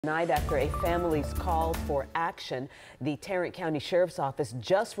Tonight, after a family's call for action, the Tarrant-County Sheriff's Office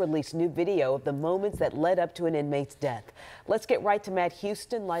just released new video of the moments that led up to an inmate's death. Let's get right to Matt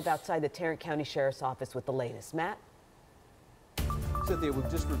Houston, live outside the Tarrant-County Sheriff's Office with the latest. Matt? Cynthia,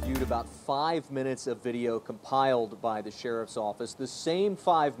 we've just reviewed about 5 minutes of video compiled by the Sheriff's Office, the same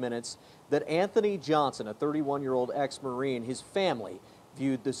 5 minutes that Anthony Johnson, a 31-year-old ex-Marine, his family,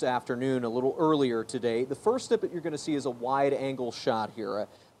 viewed this afternoon a little earlier today. The first snippet you're going to see is a wide-angle shot here,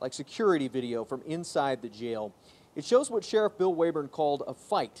 like security video from inside the jail. It shows what Sheriff Bill Wayburn called a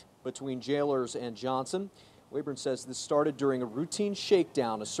fight between jailers and Johnson. Wayburn says this started during a routine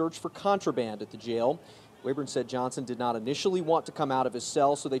shakedown, a search for contraband at the jail. Wayburn said Johnson did not initially want to come out of his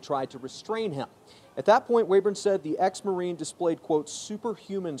cell, so they tried to restrain him. At that point, Wayburn said the ex-Marine displayed, quote,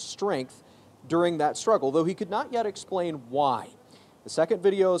 superhuman strength during that struggle, though he could not yet explain why. The second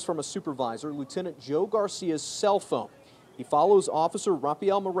video is from a supervisor, Lieutenant Joe Garcia's cell phone. He follows Officer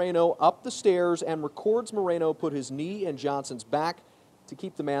Rafael Moreno up the stairs and records Moreno put his knee in Johnson's back to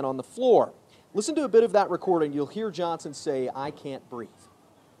keep the man on the floor. Listen to a bit of that recording. You'll hear Johnson say, "I can't breathe."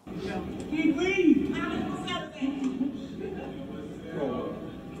 Can you breathe? I'm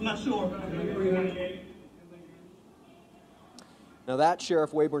not sure. Now that,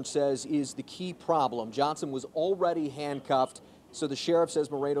 Sheriff Wayburn says, is the key problem. Johnson was already handcuffed, so the sheriff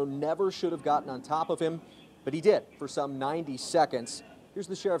says Moreno never should have gotten on top of him, but he did for some 90 seconds. Here's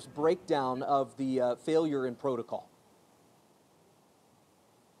the sheriff's breakdown of the failure in protocol.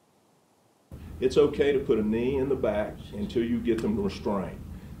 It's okay to put a knee in the back until you get them restrained.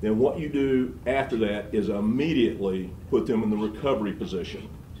 Then what you do after that is immediately put them in the recovery position.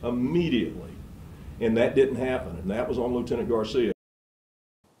 Immediately. And that didn't happen, and that was on Lieutenant Garcia.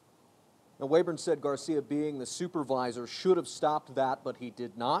 Now, Wayburn said Garcia, being the supervisor, should have stopped that, but he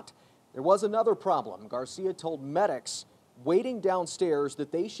did not. There was another problem. Garcia told medics waiting downstairs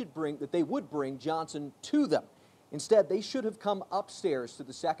that they would bring Johnson to them. Instead, they should have come upstairs to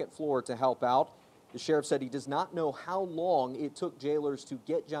the second floor to help out. The sheriff said he does not know how long it took jailers to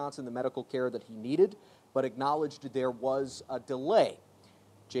get Johnson the medical care that he needed, but acknowledged there was a delay.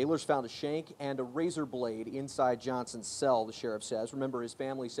 Jailers found a shank and a razor blade inside Johnson's cell, the sheriff says. Remember, his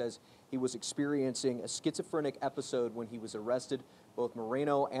family says he was experiencing a schizophrenic episode when he was arrested. Both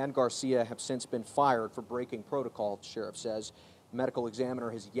Moreno and Garcia have since been fired for breaking protocol, the sheriff says. The medical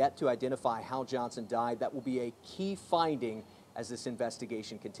examiner has yet to identify how Johnson died. That will be a key finding as this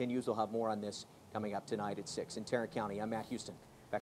investigation continues. We'll have more on this coming up tonight at 6. In Tarrant County, I'm Matt Houston.